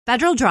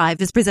Federal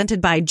Drive is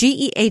presented by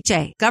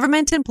GEHA,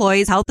 Government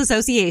Employees Health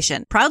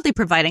Association, proudly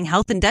providing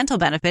health and dental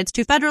benefits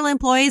to federal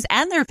employees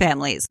and their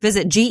families.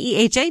 Visit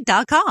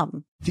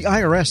GEHA.com. The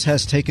IRS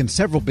has taken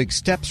several big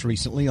steps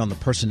recently on the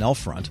personnel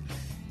front.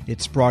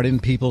 It's brought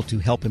in people to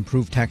help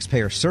improve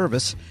taxpayer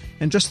service,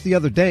 and just the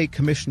other day,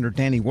 Commissioner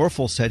Danny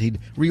Werfel said he'd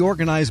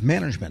reorganize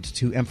management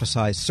to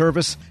emphasize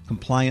service,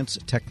 compliance,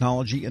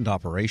 technology, and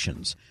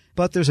operations.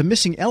 But there's a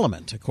missing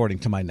element, according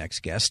to my next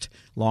guest.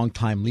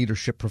 Longtime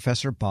leadership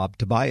professor Bob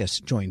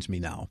Tobias joins me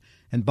now.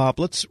 And Bob,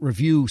 let's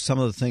review some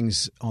of the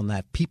things on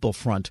that people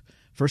front,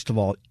 first of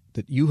all,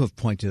 that you have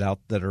pointed out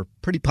that are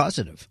pretty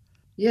positive.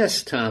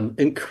 Yes, Tom,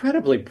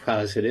 incredibly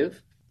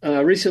positive.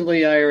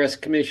 Recently, IRS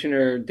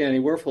Commissioner Danny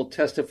Werfel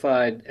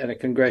testified at a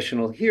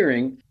congressional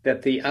hearing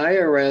that the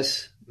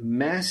IRS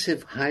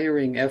massive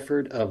hiring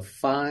effort of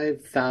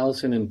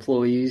 5,000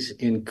 employees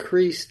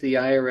increased the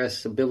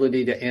IRS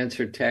ability to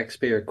answer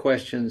taxpayer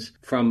questions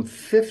from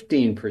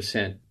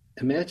 15%,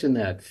 imagine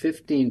that,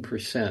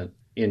 15%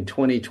 in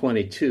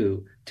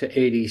 2022 to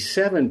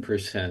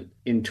 87%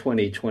 in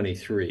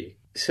 2023.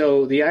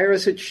 So the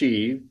IRS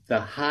achieved the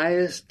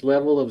highest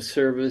level of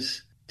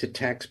service to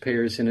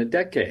taxpayers in a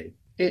decade.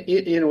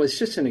 It's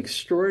just an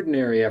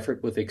extraordinary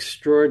effort with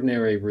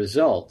extraordinary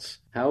results.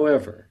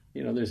 However,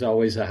 there's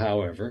always a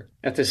however.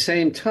 At the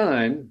same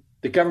time,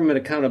 the Government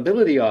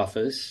Accountability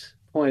Office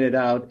pointed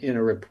out in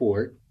a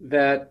report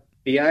that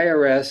the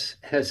IRS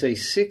has a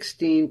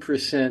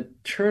 16%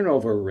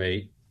 turnover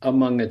rate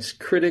among its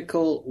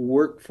critical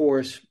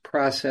workforce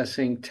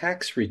processing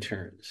tax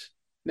returns.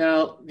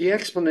 Now, the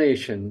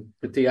explanation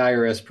that the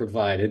IRS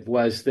provided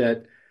was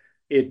that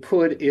it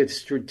put its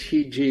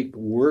strategic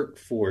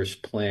workforce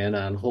plan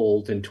on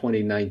hold in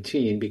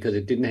 2019 because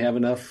it didn't have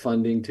enough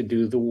funding to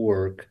do the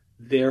work.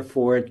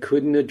 Therefore, it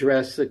couldn't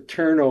address the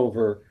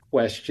turnover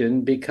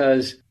question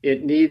because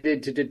it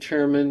needed to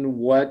determine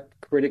what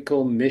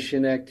critical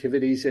mission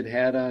activities it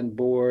had on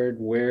board,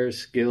 where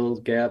skill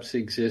gaps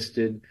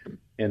existed,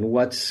 and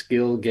what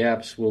skill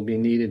gaps will be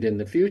needed in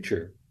the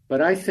future.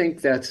 But I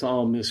think that's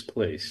all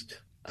misplaced.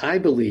 I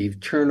believe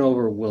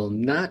turnover will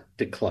not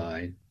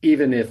decline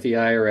even if the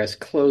IRS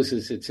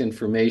closes its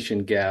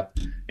information gap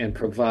and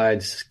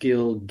provides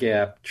skill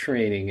gap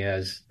training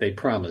as they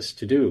promised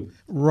to do.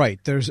 Right.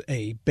 There's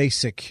a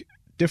basic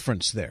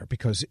difference there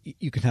because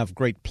you can have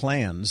great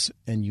plans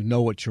and you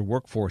know what your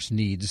workforce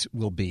needs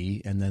will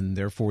be, and then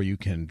therefore you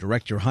can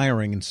direct your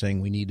hiring and saying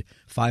we need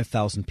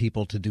 5,000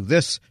 people to do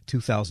this,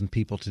 2,000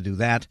 people to do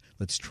that.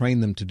 Let's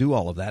train them to do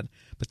all of that.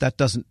 But that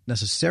doesn't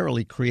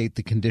necessarily create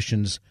the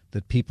conditions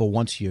that people,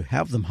 once you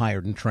have them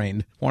hired and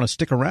trained, want to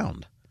stick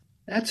around.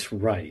 That's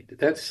right.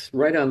 That's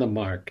right on the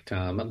mark,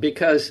 Tom,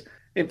 because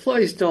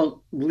employees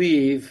don't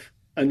leave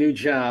a new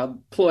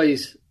job.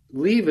 Employees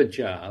leave a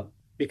job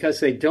because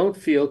they don't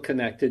feel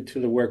connected to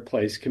the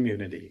workplace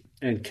community.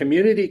 And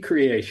community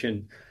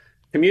creation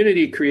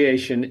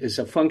is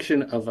a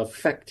function of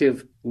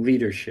effective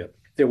leadership.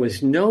 There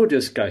was no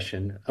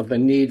discussion of the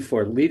need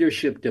for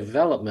leadership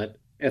development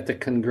at the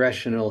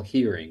congressional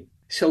hearing.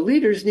 So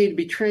leaders need to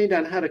be trained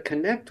on how to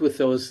connect with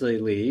those they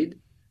lead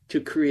to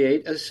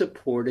create a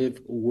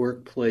supportive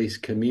workplace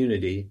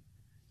community,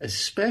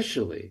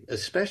 especially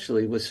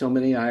with so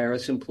many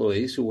IRS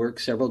employees who work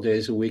several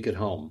days a week at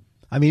home.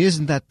 I mean,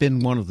 isn't that been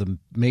one of the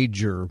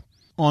major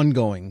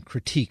ongoing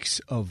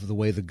critiques of the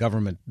way the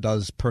government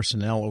does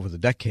personnel over the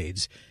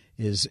decades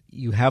is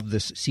you have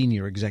this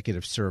senior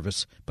executive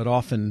service, but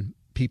often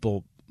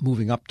people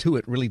moving up to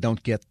it really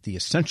don't get the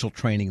essential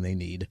training they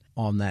need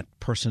on that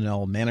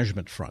personnel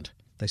management front.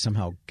 They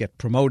somehow get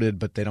promoted,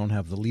 but they don't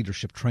have the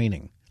leadership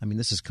training. I mean,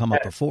 this has come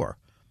up before.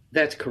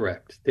 That's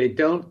correct. They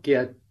don't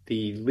get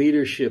the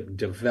leadership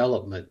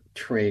development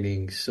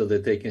training so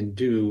that they can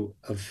do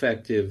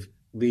effective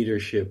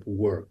leadership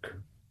work.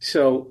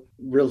 So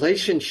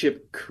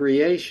relationship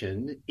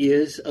creation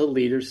is a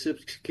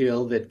leadership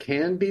skill that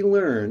can be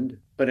learned,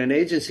 but an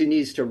agency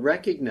needs to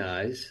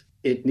recognize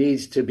it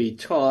needs to be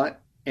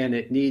taught and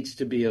it needs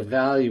to be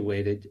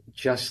evaluated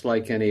just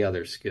like any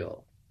other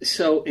skill.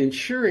 So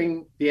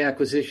ensuring the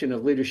acquisition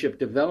of leadership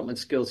development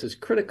skills is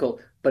critical,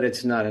 but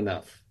it's not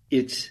enough.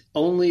 It's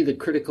only the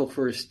critical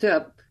first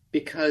step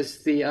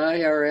because the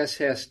IRS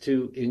has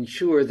to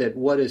ensure that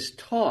what is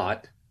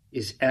taught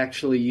is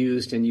actually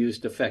used and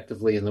used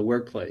effectively in the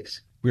workplace.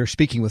 We're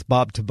speaking with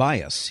Bob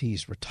Tobias.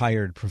 He's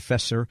retired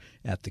professor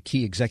at the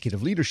Key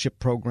Executive Leadership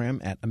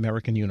Program at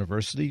American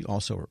University,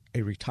 also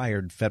a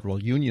retired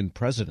federal union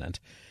president.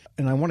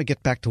 And I want to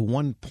get back to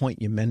one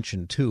point you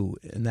mentioned, too,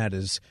 and that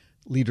is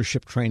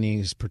leadership training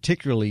is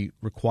particularly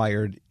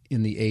required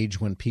in the age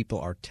when people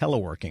are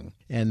teleworking.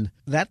 And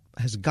that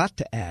has got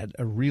to add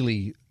a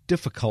really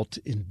difficult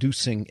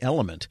inducing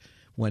element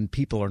when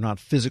people are not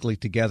physically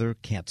together,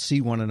 can't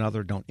see one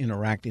another, don't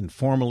interact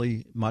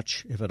informally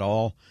much, if at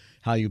all,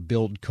 how you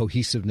build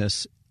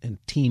cohesiveness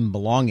and team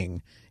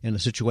belonging in a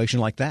situation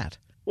like that.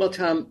 Well,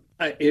 Tom,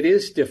 it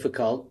is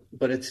difficult,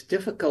 but it's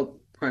difficult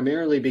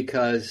primarily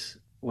because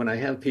when I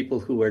have people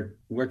who are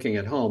working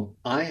at home,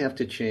 I have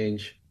to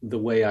change the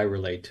way I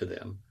relate to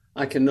them.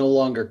 I can no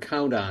longer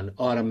count on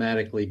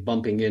automatically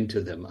bumping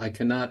into them. I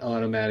cannot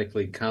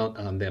automatically count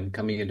on them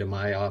coming into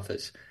my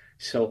office.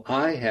 So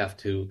I have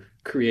to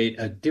create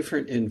a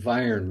different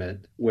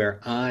environment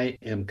where I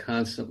am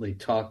constantly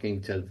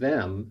talking to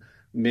them,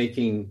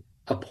 making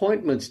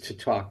appointments to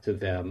talk to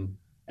them,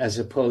 as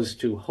opposed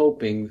to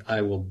hoping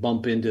I will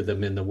bump into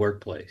them in the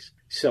workplace.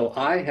 So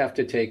I have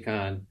to take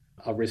on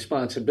a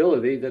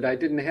responsibility that I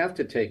didn't have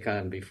to take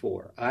on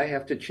before. I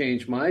have to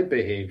change my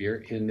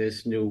behavior in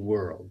this new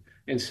world.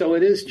 And so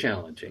it is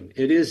challenging.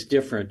 It is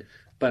different,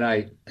 but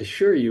I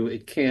assure you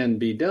it can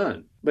be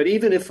done. But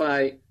even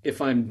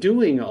if I'm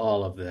doing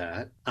all of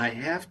that, I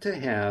have to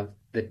have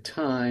the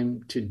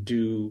time to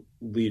do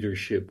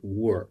leadership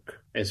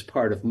work as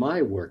part of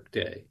my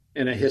workday.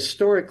 In a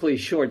historically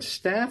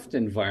short-staffed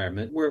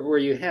environment where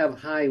you have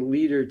high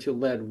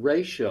leader-to-led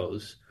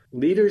ratios,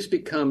 leaders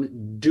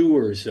become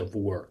doers of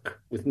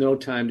work with no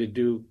time to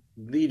do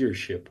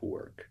leadership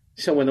work.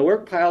 So when the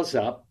work piles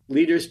up,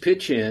 leaders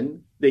pitch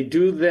in, they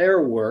do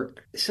their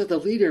work. So the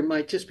leader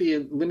might just be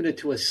limited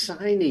to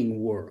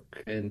assigning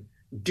work and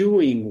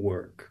doing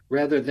work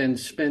rather than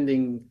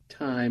spending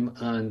time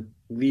on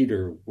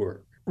leader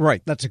work.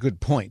 Right. That's a good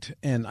point.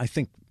 And I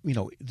think,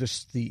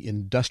 just the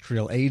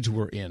industrial age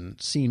we're in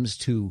seems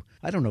to,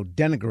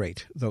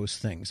 denigrate those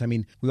things. I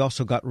mean, we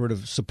also got rid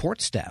of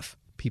support staff.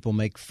 People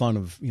make fun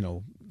of,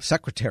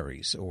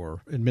 secretaries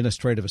or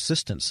administrative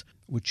assistants,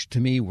 which to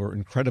me were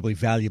incredibly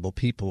valuable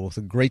people with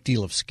a great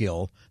deal of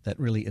skill that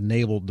really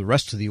enabled the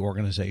rest of the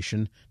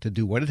organization to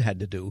do what it had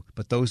to do.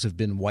 But those have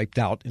been wiped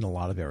out in a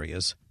lot of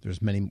areas.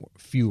 There's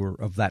fewer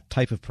of that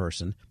type of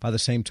person. By the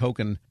same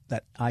token,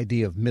 that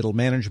idea of middle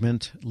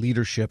management,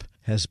 leadership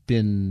has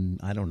been,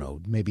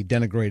 maybe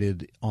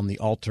denigrated on the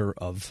altar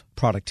of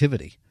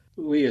productivity.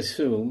 We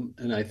assume,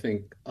 and I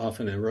think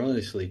often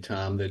erroneously,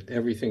 Tom, that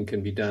everything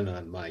can be done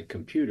on my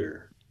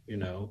computer,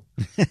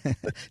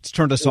 It's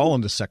turned us all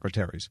into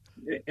secretaries.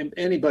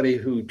 Anybody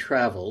who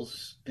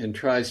travels and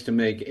tries to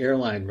make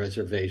airline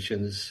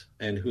reservations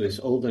and who is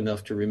old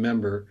enough to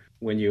remember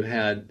when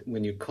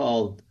you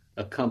called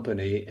a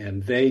company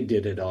and they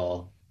did it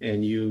all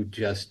and you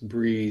just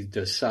breathed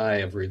a sigh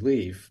of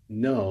relief,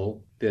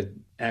 know that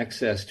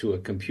access to a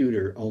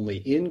computer only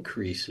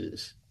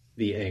increases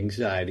the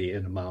anxiety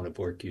and amount of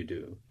work you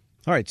do.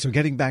 All right, so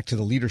getting back to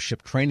the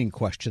leadership training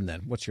question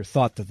then, what's your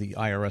thought that the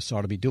IRS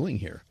ought to be doing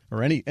here,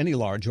 or any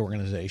large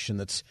organization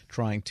that's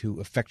trying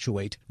to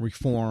effectuate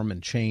reform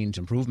and change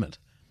improvement?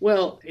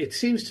 Well, it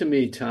seems to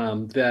me,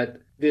 Tom, that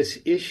this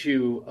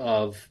issue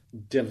of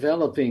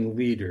developing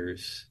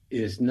leaders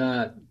is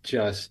not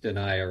just an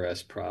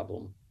IRS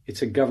problem.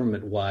 It's a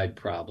government-wide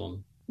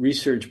problem.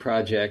 Research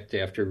project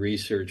after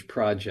research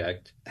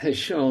project has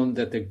shown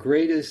that the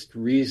greatest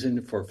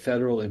reason for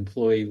federal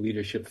employee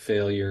leadership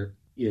failure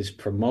is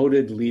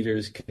promoted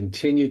leaders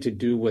continue to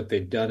do what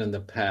they've done in the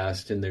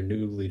past in their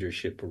new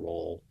leadership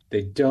role.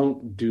 They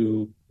don't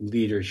do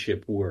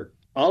leadership work,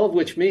 all of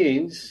which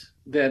means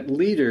that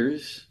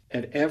leaders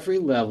at every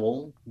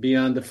level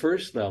beyond the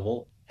first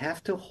level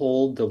have to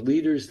hold the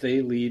leaders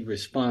they lead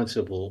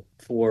responsible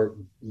for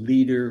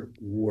leader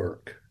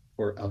work,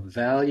 for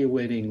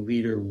evaluating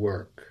leader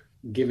work,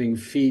 giving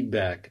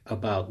feedback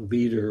about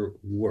leader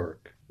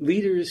work.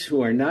 Leaders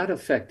who are not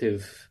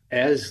effective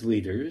as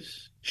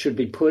leaders should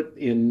be put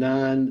in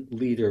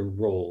non-leader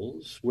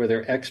roles where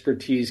their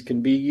expertise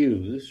can be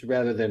used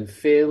rather than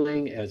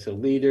failing as a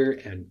leader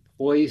and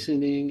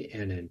poisoning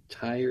an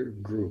entire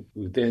group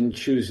who then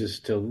chooses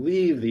to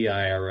leave the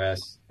IRS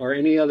or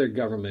any other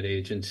government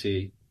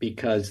agency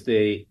because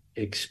they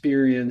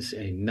experience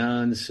a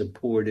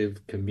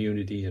non-supportive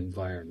community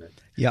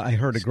environment. Yeah, I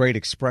heard a great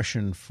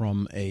expression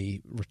from a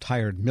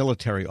retired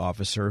military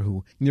officer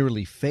who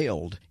nearly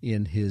failed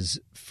in his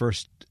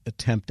first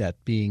attempt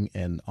at being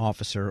an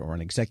officer or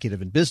an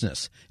executive in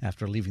business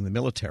after leaving the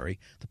military.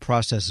 The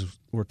processes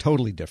were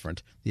totally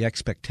different. The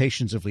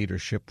expectations of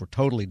leadership were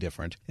totally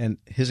different. And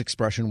his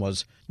expression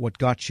was, what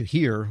got you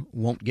here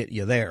won't get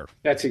you there.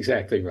 That's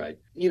exactly right.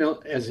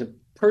 As a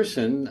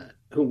person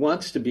who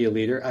wants to be a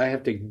leader, I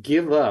have to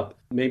give up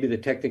maybe the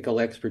technical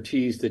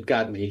expertise that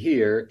got me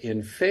here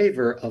in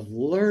favor of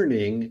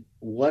learning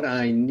what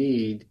I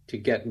need to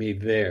get me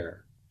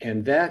there.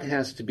 And that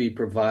has to be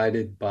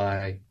provided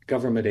by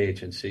government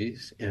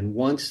agencies. And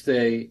once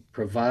they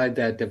provide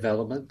that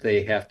development,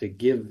 they have to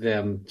give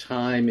them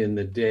time in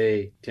the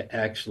day to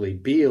actually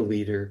be a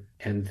leader.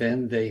 And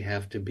then they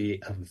have to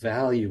be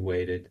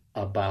evaluated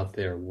about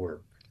their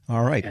work.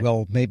 All right.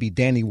 Well, maybe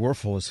Danny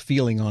Werfel is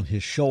feeling on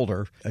his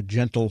shoulder a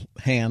gentle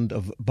hand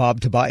of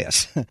Bob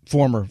Tobias,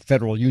 former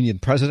federal union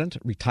president,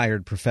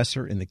 retired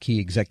professor in the Key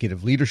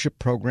Executive Leadership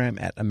Program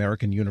at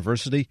American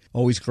University.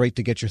 Always great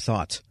to get your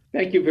thoughts.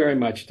 Thank you very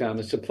much, Tom.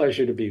 It's a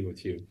pleasure to be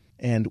with you.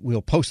 And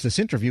we'll post this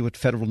interview at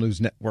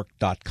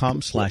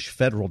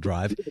federalnewsnetwork.com/Federal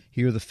Drive.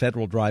 Hear the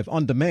Federal Drive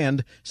on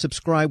demand.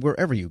 Subscribe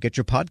wherever you get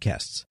your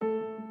podcasts.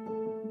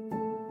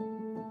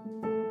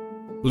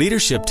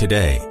 Leadership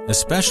today,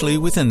 especially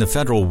within the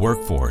federal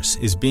workforce,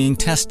 is being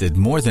tested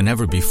more than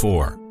ever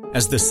before.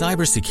 As the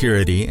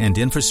Cybersecurity and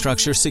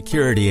Infrastructure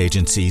Security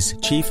Agency's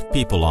Chief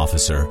People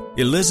Officer,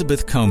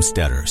 Elizabeth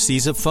Comstetter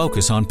sees a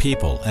focus on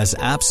people as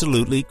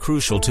absolutely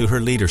crucial to her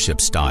leadership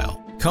style.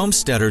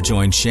 Comstetter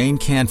joined Shane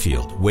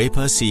Canfield,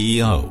 WEPA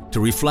CEO, to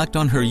reflect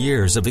on her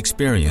years of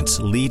experience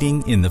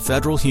leading in the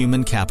federal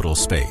human capital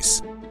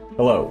space.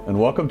 Hello, and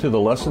welcome to the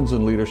Lessons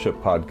in Leadership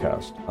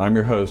podcast. I'm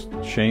your host,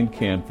 Shane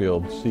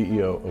Canfield,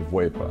 CEO of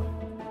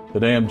WEPA.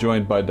 Today I'm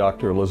joined by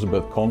Dr.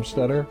 Elizabeth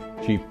Comstetter,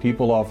 Chief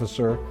People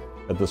Officer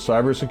at the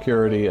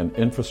Cybersecurity and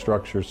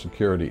Infrastructure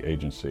Security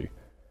Agency.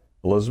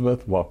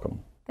 Elizabeth, welcome.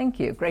 Thank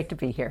you. Great to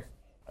be here.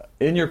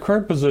 In your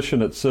current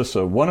position at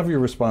CISA, one of your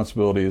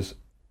responsibilities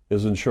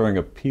is ensuring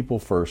a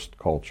people-first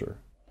culture.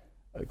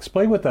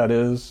 Explain what that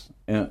is,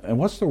 and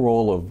what's the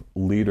role of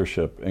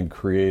leadership in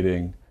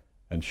creating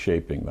and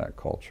shaping that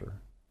culture?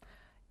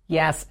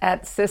 Yes,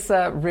 at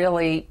CISA,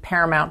 really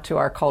paramount to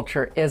our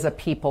culture is a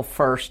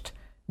people-first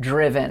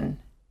driven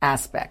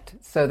aspect,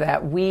 so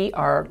that we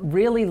are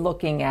really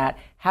looking at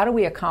how do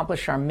we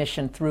accomplish our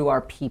mission through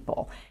our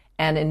people.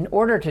 And in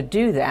order to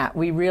do that,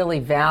 we really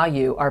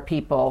value our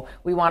people.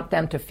 We want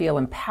them to feel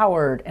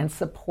empowered and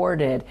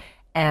supported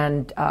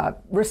and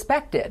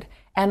respected,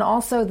 and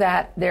also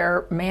that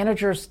their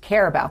managers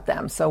care about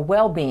them. So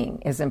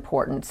well-being is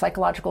important.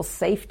 Psychological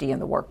safety in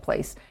the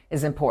workplace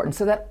is important,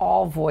 so that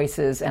all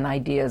voices and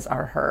ideas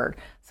are heard.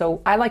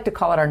 So I like to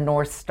call it our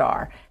North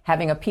Star.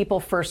 Having a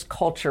people-first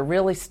culture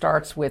really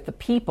starts with the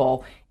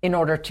people in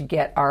order to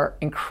get our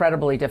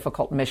incredibly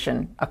difficult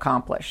mission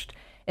accomplished.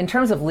 In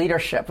terms of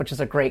leadership, which is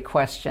a great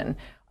question,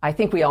 I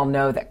think we all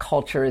know that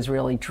culture is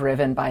really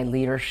driven by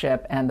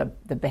leadership and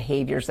the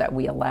behaviors that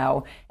we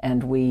allow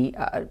and we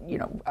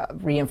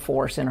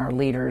reinforce in our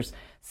leaders.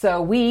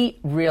 So we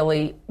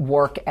really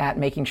work at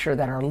making sure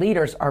that our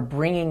leaders are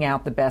bringing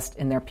out the best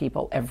in their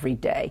people every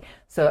day.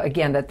 So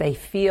again, that they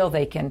feel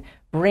they can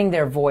bring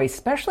their voice,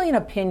 especially an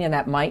opinion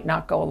that might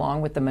not go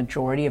along with the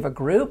majority of a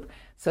group,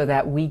 so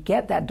that we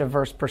get that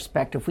diverse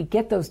perspective. We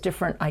get those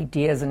different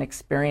ideas and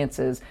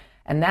experiences.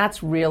 And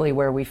that's really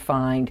where we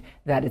find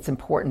that it's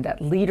important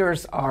that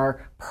leaders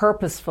are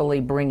purposefully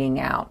bringing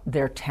out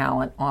their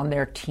talent on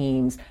their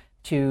teams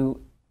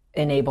to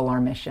enable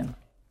our mission.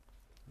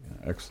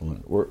 Yeah,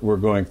 excellent. We're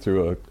going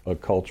through a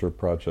culture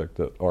project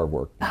at our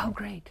work now. Oh,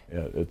 great.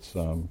 Yeah,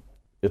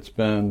 it's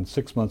been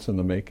 6 months in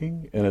the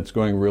making, and it's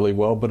going really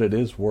well, but it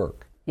is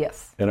work.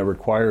 Yes. And it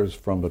requires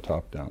from the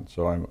top down.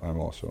 So I'm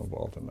also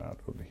involved in that.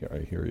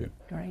 I hear you.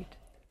 Great.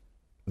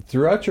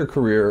 Throughout your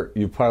career,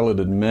 you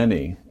piloted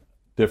many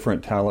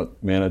different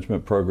talent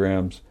management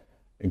programs,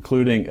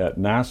 including at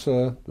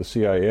NASA, the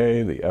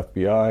CIA, the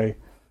FBI,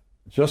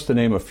 just to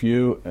name a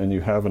few, and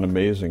you have an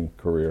amazing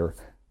career.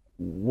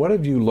 What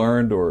have you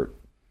learned, or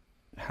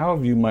how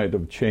have you might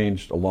have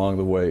changed along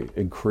the way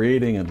in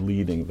creating and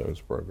leading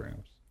those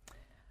programs?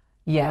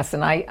 Yes,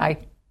 and I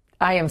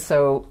am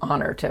so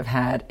honored to have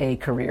had a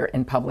career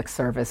in public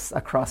service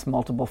across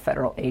multiple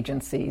federal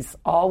agencies,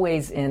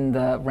 always in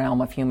the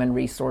realm of human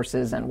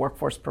resources and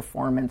workforce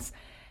performance.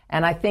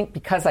 And I think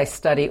because I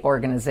study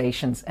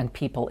organizations and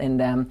people in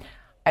them,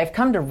 I've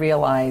come to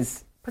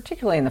realize,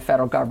 particularly in the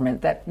federal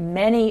government, that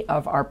many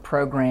of our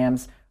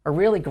programs are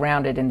really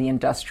grounded in the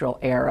industrial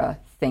era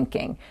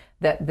thinking,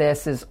 that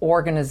this is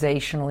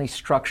organizationally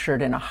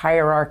structured in a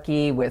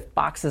hierarchy with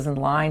boxes and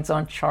lines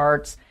on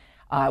charts,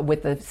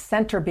 with the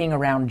center being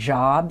around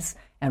jobs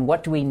and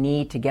what do we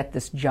need to get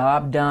this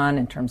job done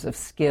in terms of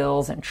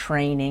skills and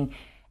training.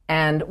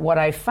 And what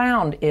I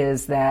found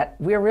is that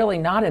we're really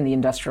not in the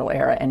industrial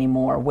era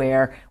anymore,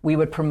 where we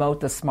would promote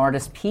the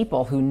smartest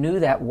people who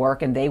knew that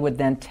work, and they would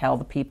then tell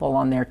the people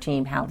on their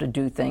team how to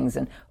do things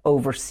and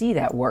oversee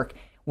that work.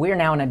 We're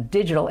now in a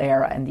digital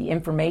era and the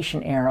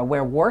information era,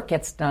 where work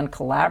gets done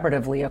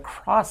collaboratively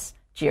across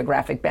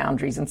geographic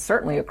boundaries and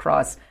certainly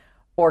across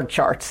org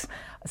charts.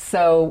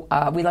 So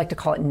we like to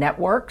call it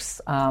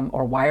networks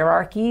or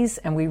hierarchies,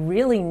 and we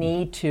really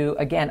need to,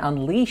 again,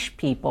 unleash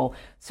people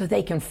so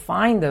they can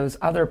find those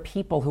other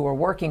people who are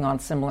working on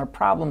similar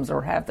problems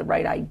or have the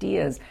right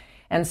ideas.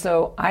 And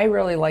so I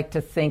really like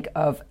to think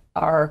of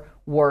our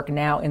work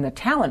now in the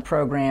talent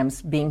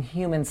programs being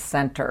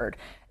human-centered.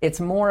 It's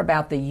more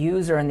about the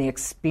user and the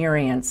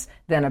experience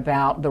than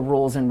about the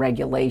rules and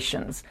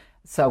regulations.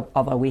 So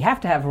although we have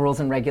to have rules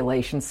and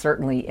regulations,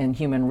 certainly in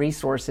human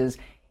resources,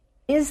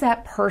 is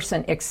that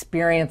person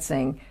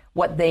experiencing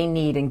what they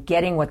need and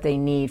getting what they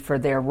need for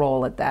their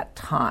role at that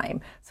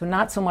time? So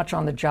not so much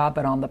on the job,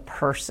 but on the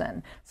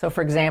person. So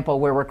for example,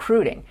 we're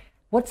recruiting.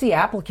 What's the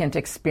applicant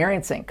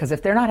experiencing? Because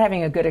if they're not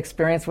having a good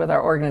experience with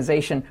our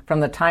organization from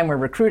the time we're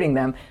recruiting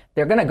them,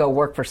 they're going to go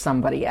work for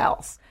somebody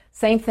else.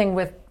 Same thing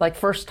with like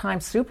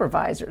first-time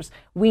supervisors.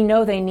 We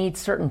know they need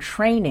certain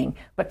training,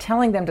 but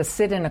telling them to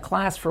sit in a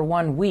class for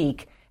 1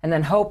 week and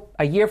then hope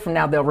a year from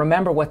now they'll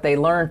remember what they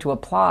learned to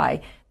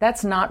apply,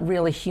 that's not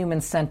really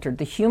human-centered.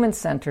 The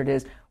human-centered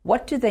is,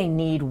 What do they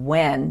need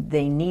when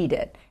they need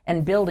it?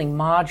 And building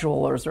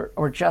modules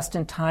or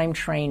just-in-time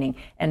training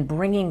and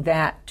bringing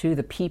that to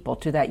the people,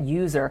 to that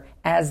user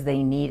as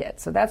they need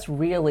it. So that's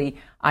really,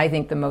 I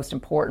think, the most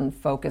important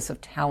focus of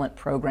talent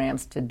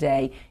programs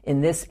today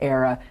in this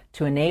era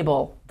to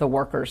enable the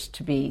workers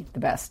to be the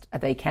best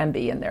they can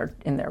be in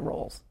their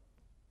roles.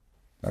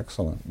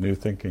 Excellent. New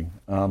thinking.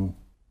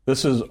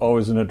 This is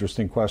always an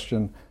interesting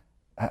question.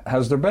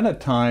 Has there been a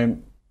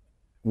time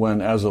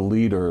when, as a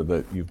leader,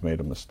 that you've made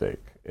a mistake?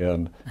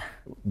 And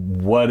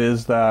what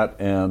is that?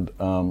 And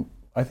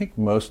I think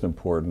most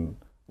important,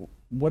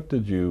 what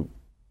did you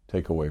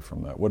take away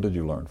from that? What did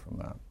you learn from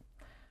that?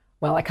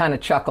 Well, I kind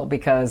of chuckle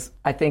because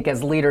I think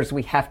as leaders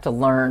we have to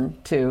learn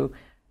to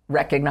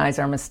recognize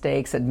our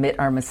mistakes, admit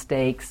our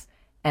mistakes,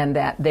 and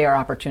that they are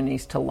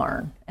opportunities to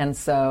learn. And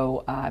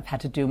so I've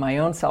had to do my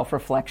own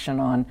self-reflection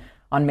on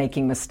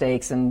making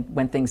mistakes and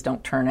when things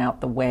don't turn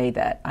out the way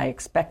that I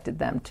expected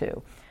them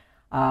to.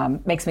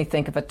 Makes me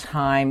think of a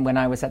time when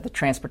I was at the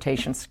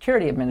Transportation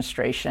Security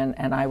Administration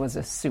and I was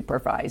a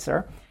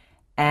supervisor,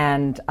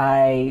 and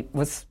I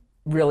was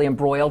really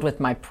embroiled with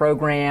my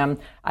program.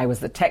 I was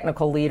the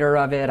technical leader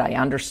of it. I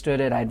understood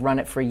it. I'd run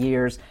it for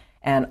years,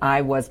 and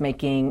I was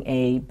making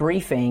a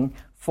briefing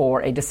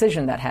for a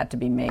decision that had to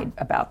be made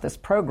about this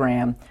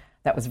program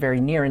that was very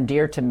near and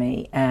dear to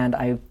me. And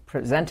I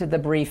presented the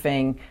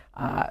briefing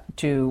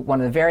to one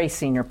of the very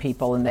senior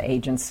people in the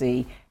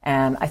agency,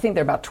 and I think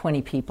there are about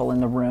 20 people in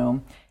the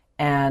room.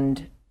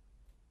 And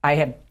I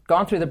had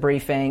gone through the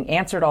briefing,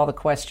 answered all the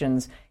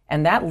questions,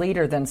 and that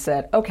leader then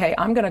said, okay,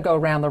 I'm going to go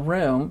around the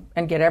room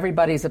and get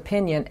everybody's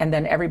opinion, and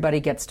then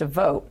everybody gets to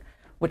vote,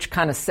 which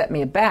kind of set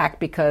me aback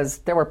because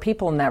there were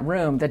people in that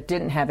room that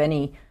didn't have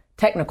any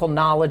technical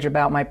knowledge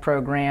about my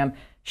program.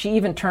 She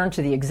even turned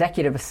to the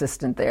executive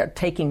assistant there,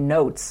 taking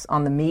notes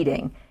on the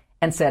meeting,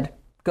 and said,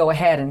 go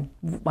ahead, and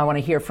I want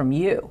to hear from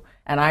you.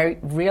 And I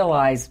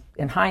realized,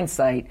 in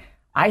hindsight,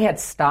 I had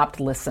stopped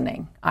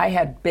listening. I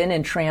had been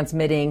in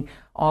transmitting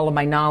all of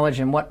my knowledge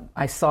and what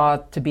I saw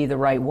to be the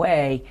right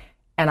way,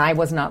 and I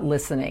was not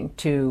listening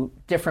to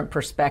different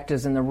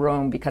perspectives in the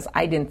room because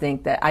I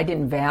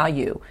didn't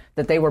value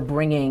that they were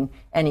bringing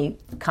any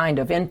kind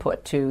of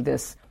input to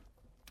this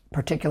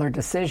particular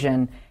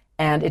decision.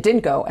 And it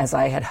didn't go as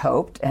I had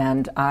hoped,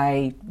 and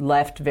I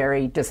left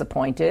very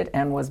disappointed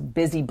and was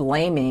busy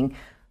blaming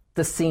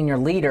the senior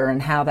leader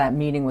and how that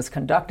meeting was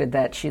conducted,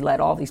 that she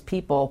let all these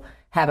people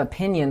have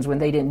opinions when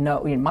they didn't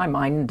know, in my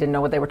mind, didn't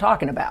know what they were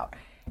talking about.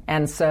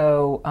 And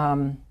so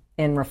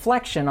in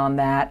reflection on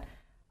that,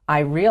 I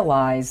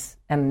realize,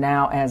 and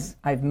now as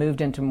I've moved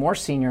into more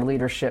senior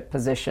leadership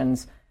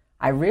positions,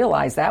 I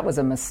realize that was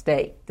a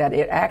mistake, that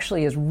it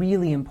actually is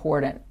really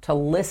important to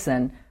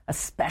listen,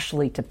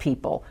 especially to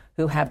people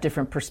who have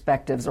different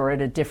perspectives or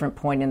at a different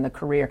point in the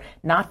career,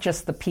 not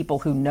just the people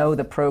who know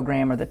the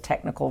program or the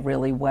technical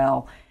really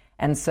well.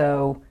 And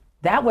so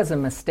that was a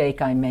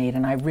mistake I made,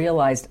 and I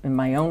realized in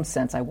my own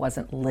sense I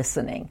wasn't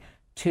listening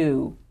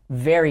to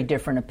very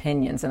different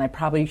opinions, and I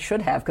probably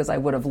should have, because I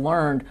would have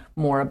learned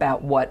more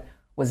about what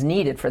was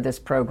needed for this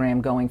program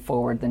going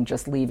forward than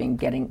just leaving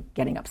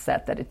getting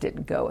upset that it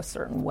didn't go a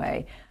certain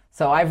way.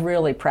 So I've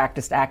really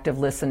practiced active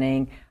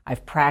listening.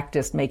 I've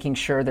practiced making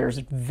sure there's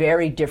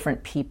very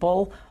different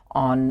people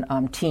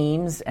on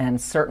teams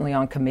and certainly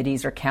on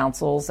committees or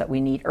councils, that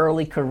we need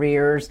early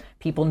careers,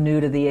 people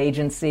new to the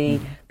agency,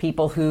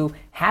 people who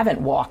haven't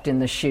walked in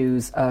the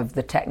shoes of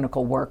the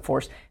technical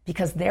workforce,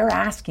 because they're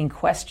asking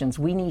questions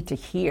we need to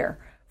hear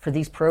for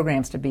these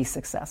programs to be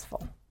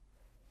successful.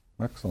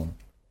 Excellent.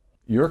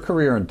 Your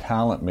career in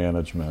talent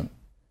management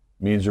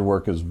means your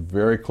work is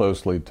very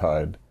closely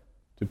tied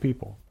to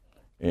people.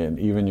 And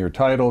even your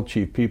title,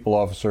 Chief People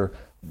Officer,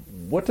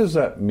 what does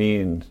that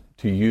mean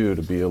to you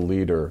to be a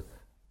leader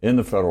in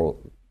the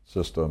federal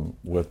system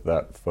with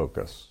that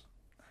focus?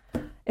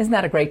 Isn't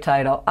that a great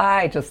title?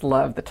 I just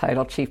love the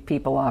title Chief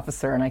People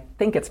Officer, and I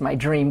think it's my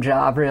dream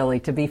job, really,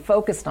 to be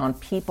focused on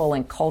people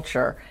and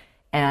culture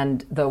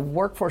and the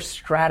workforce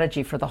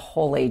strategy for the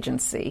whole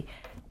agency.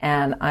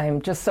 And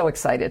I'm just so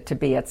excited to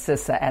be at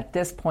CISA at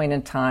this point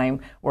in time.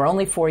 We're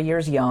only 4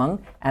 years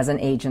young as an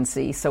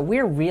agency, so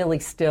we're really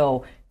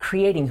still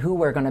creating who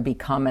we're going to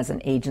become as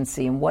an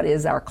agency and what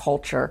is our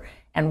culture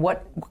and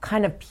what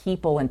kind of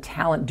people and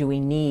talent do we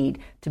need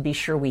to be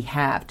sure we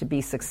have to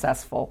be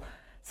successful.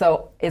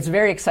 So it's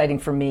very exciting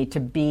for me to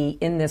be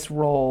in this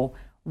role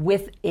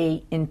with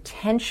a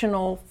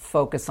intentional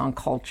focus on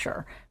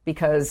culture,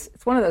 because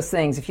it's one of those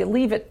things, if you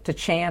leave it to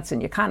chance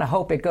and you kind of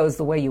hope it goes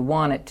the way you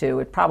want it to,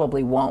 it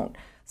probably won't.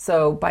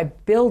 So by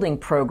building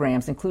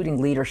programs,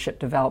 including leadership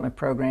development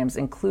programs,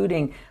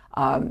 including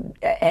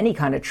any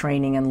kind of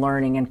training and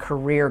learning and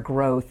career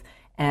growth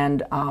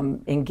and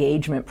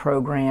engagement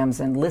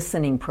programs and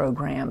listening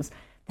programs,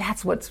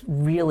 that's what's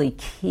really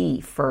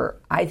key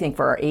for, I think,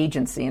 for our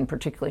agency and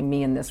particularly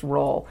me in this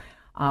role.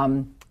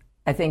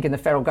 I think in the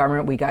federal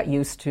government, we got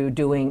used to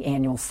doing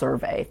annual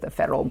survey, the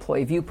Federal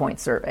Employee Viewpoint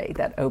Survey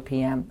that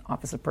OPM,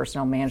 Office of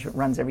Personnel Management,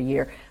 runs every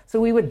year.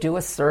 So we would do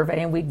a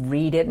survey and we'd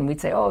read it and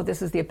we'd say, oh,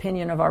 this is the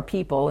opinion of our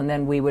people. And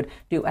then we would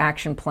do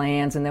action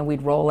plans and then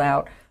we'd roll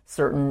out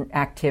certain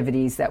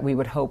activities that we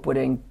would hope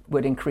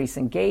would increase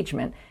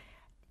engagement.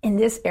 In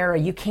this era,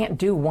 you can't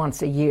do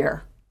once a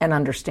year and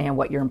understand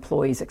what your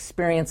employees'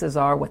 experiences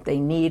are, what they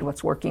need,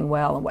 what's working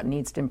well, and what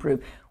needs to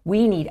improve.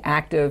 We need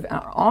active,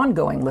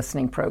 ongoing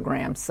listening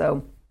programs.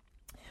 So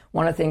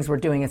one of the things we're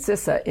doing at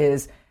CISA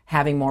is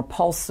having more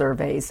pulse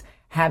surveys,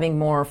 having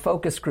more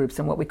focus groups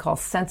and what we call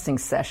sensing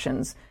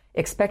sessions,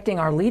 expecting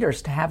our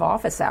leaders to have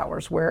office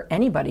hours where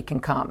anybody can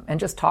come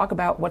and just talk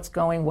about what's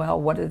going well,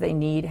 what do they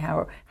need,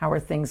 how are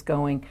things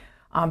going,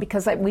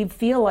 because we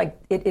feel like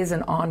it is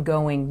an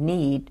ongoing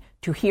need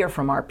to hear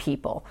from our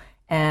people.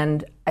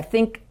 And I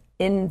think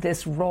in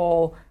this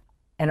role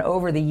and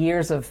over the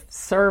years of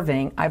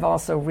serving, I've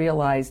also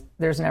realized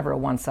there's never a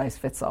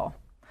one-size-fits-all.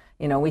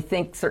 You know, we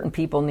think certain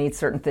people need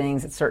certain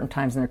things at certain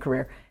times in their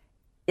career.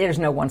 There's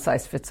no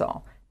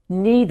one-size-fits-all.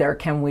 Neither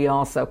can we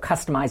also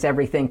customize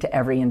everything to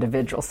every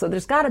individual. So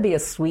there's got to be a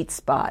sweet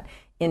spot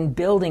in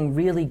building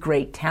really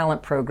great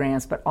talent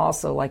programs, but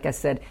also, like I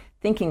said,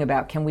 thinking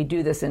about, can we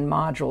do this in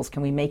modules?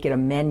 Can we make it a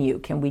menu?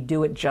 Can we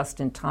do it just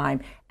in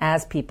time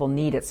as people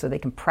need it so they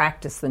can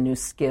practice the new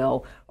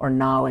skill or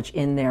knowledge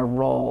in their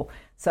role?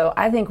 So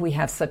I think we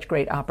have such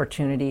great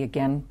opportunity,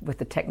 again, with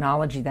the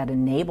technology that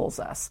enables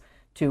us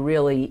to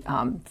really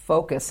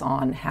focus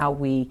on how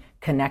we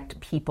connect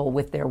people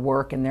with their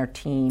work and their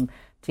team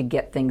to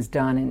get things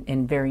done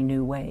in very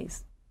new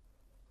ways.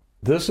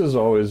 This is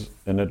always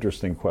an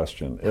interesting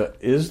question.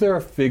 Is there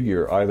a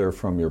figure, either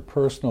from your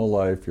personal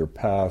life, your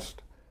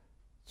past,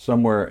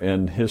 somewhere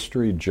in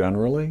history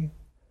generally,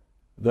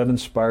 that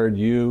inspired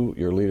you,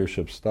 your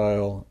leadership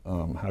style,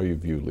 how you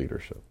view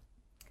leadership?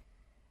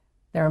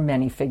 There are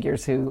many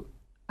figures who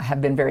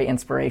have been very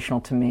inspirational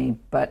to me,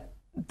 but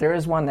there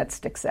is one that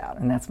sticks out,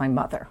 and that's my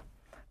mother,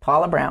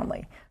 Paula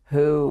Brownlee,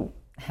 who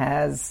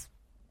has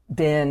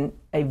been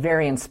a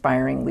very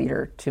inspiring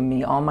leader to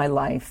me all my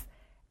life.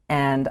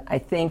 And I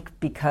think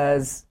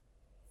because,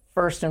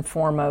 first and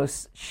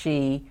foremost,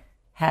 she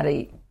had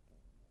a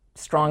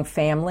strong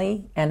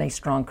family and a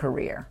strong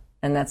career.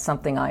 And that's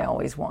something I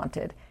always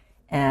wanted.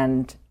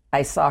 And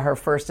I saw her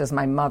first as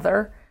my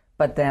mother,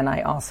 but then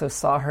I also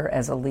saw her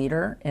as a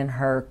leader in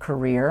her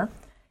career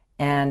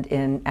and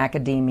in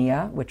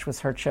academia, which was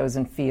her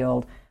chosen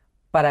field.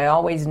 But I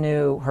always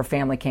knew her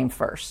family came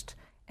first.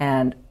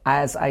 And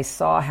as I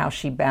saw how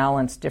she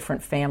balanced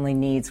different family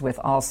needs with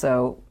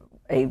also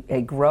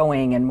a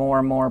growing and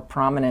more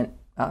prominent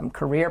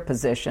career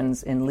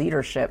positions in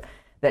leadership,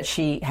 that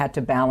she had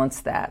to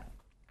balance that.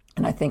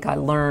 And I think I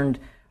learned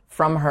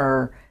from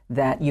her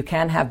that you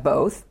can have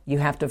both. You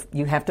have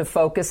to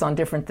focus on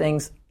different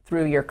things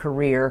through your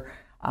career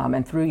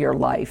and through your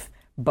life,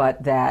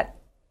 but that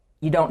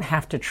you don't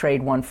have to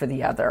trade one for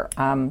the other.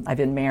 I've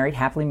been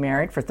happily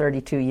married for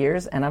 32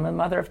 years, and I'm a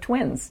mother of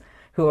twins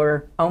who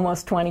are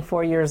almost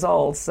 24 years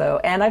old.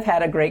 And I've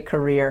had a great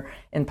career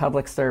in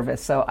public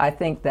service. So I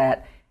think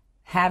that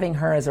having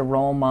her as a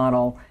role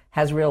model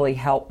has really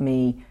helped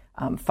me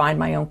find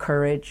my own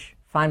courage,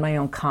 find my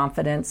own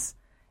confidence,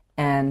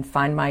 and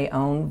find my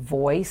own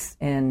voice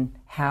in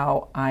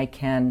how I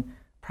can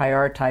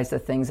prioritize the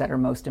things that are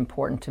most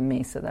important to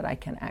me so that I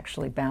can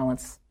actually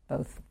balance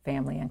both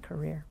family and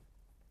career.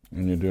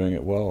 And you're doing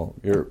it well.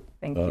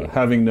 Thank you.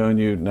 Having known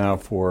you now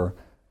for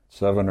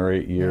 7 or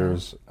 8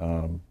 years,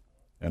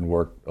 and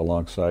worked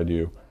alongside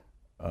you,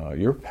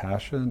 your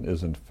passion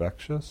is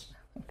infectious.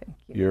 Thank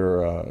you.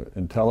 Your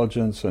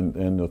intelligence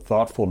and the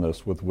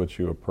thoughtfulness with which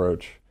you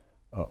approach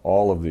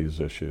all of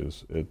these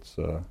issues, it's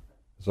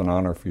an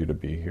honor for you to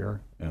be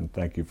here, and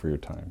thank you for your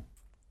time.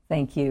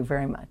 Thank you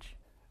very much.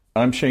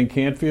 I'm Shane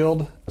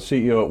Canfield,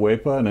 CEO at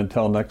WEPA, and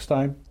until next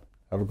time,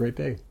 have a great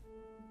day.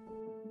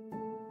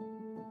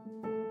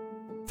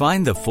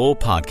 Find the full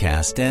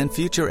podcast and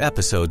future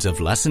episodes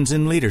of Lessons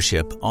in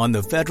Leadership on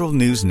the Federal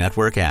News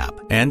Network app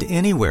and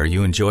anywhere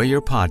you enjoy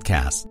your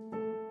podcasts.